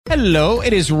Hello,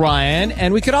 it is Ryan,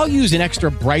 and we could all use an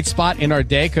extra bright spot in our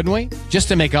day, couldn't we? Just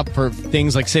to make up for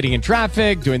things like sitting in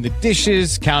traffic, doing the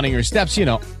dishes, counting your steps, you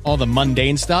know, all the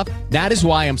mundane stuff. That is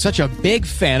why I'm such a big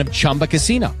fan of Chumba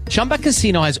Casino. Chumba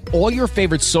Casino has all your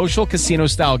favorite social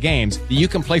casino-style games that you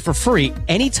can play for free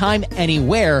anytime,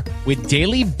 anywhere with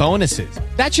daily bonuses.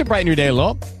 That should brighten your day a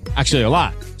little. Actually, a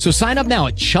lot. So sign up now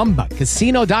at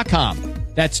ChumbaCasino.com.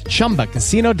 That's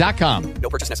ChumbaCasino.com. No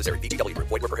purchase necessary. VGW Group.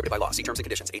 Void where prohibited by law. See terms and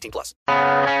conditions. 18+.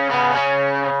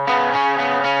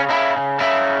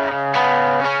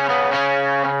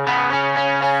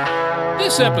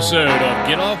 This episode of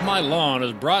Get Off My Lawn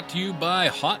is brought to you by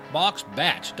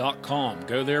HotBoxBatch.com.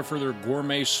 Go there for their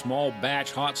gourmet small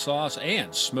batch hot sauce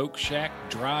and Smoke Shack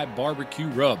dry barbecue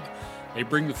rub. They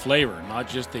bring the flavor, not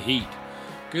just the heat.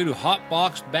 Go to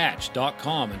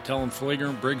HotBoxBatch.com and tell them Flager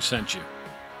and Briggs sent you.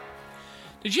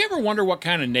 Did you ever wonder what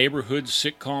kind of neighborhoods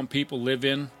sitcom people live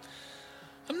in?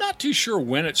 I'm not too sure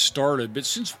when it started, but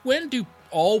since when do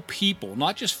all people,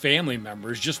 not just family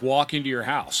members, just walk into your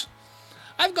house?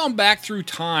 I've gone back through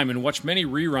time and watched many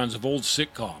reruns of old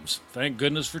sitcoms. Thank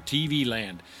goodness for TV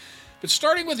land. But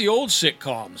starting with the old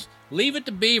sitcoms, Leave It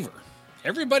to Beaver.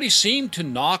 Everybody seemed to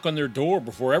knock on their door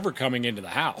before ever coming into the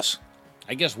house.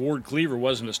 I guess Ward Cleaver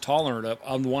wasn't as tolerant of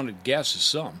unwanted guests as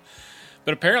some.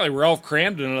 But apparently Ralph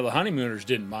Cramden and the Honeymooners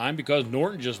didn't mind because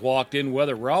Norton just walked in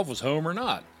whether Ralph was home or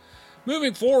not.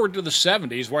 Moving forward to the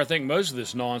 70s, where I think most of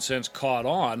this nonsense caught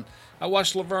on, I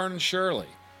watched Laverne and Shirley.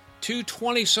 Two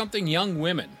 20-something young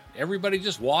women. Everybody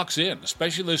just walks in,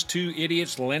 especially those two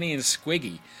idiots, Lenny and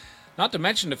Squiggy. Not to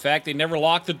mention the fact they never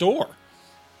locked the door.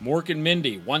 Mork and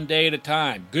Mindy, One Day at a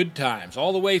Time, Good Times,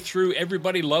 all the way through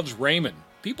Everybody Loves Raymond.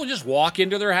 People just walk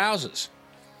into their houses.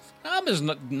 I'm as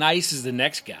nice as the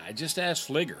next guy, just ask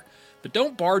Fligger. But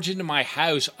don't barge into my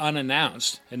house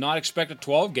unannounced and not expect a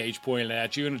 12-gauge pointed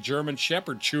at you and a German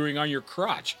Shepherd chewing on your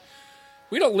crotch.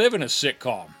 We don't live in a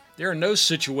sitcom. There are no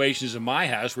situations in my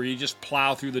house where you just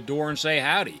plow through the door and say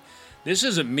howdy. This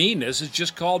isn't meanness, it's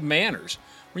just called manners.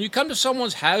 When you come to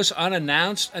someone's house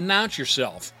unannounced, announce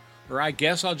yourself. Or I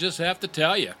guess I'll just have to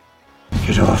tell you.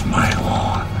 Get off my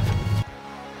lawn.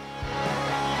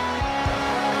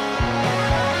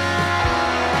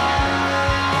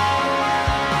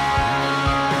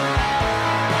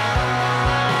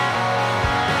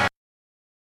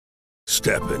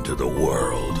 Step into the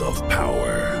world of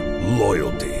power,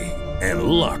 loyalty, and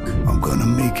luck. I'm gonna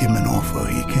make him an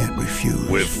offer he can't refuse.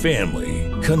 With family,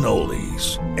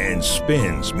 cannolis, and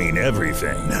spins mean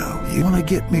everything. Now, you wanna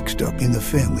get mixed up in the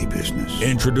family business.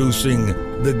 Introducing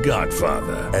The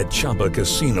Godfather at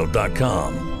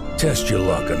ChumbaCasino.com. Test your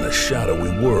luck in the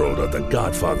shadowy world of The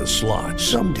Godfather slot.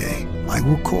 Someday, I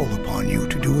will call upon you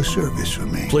to do a service for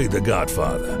me. Play The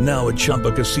Godfather, now at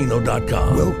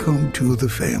ChumbaCasino.com. Welcome to the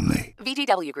family.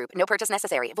 VGW Group. No purchase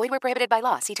necessary. Void where prohibited by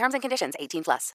law. See terms and conditions. 18+.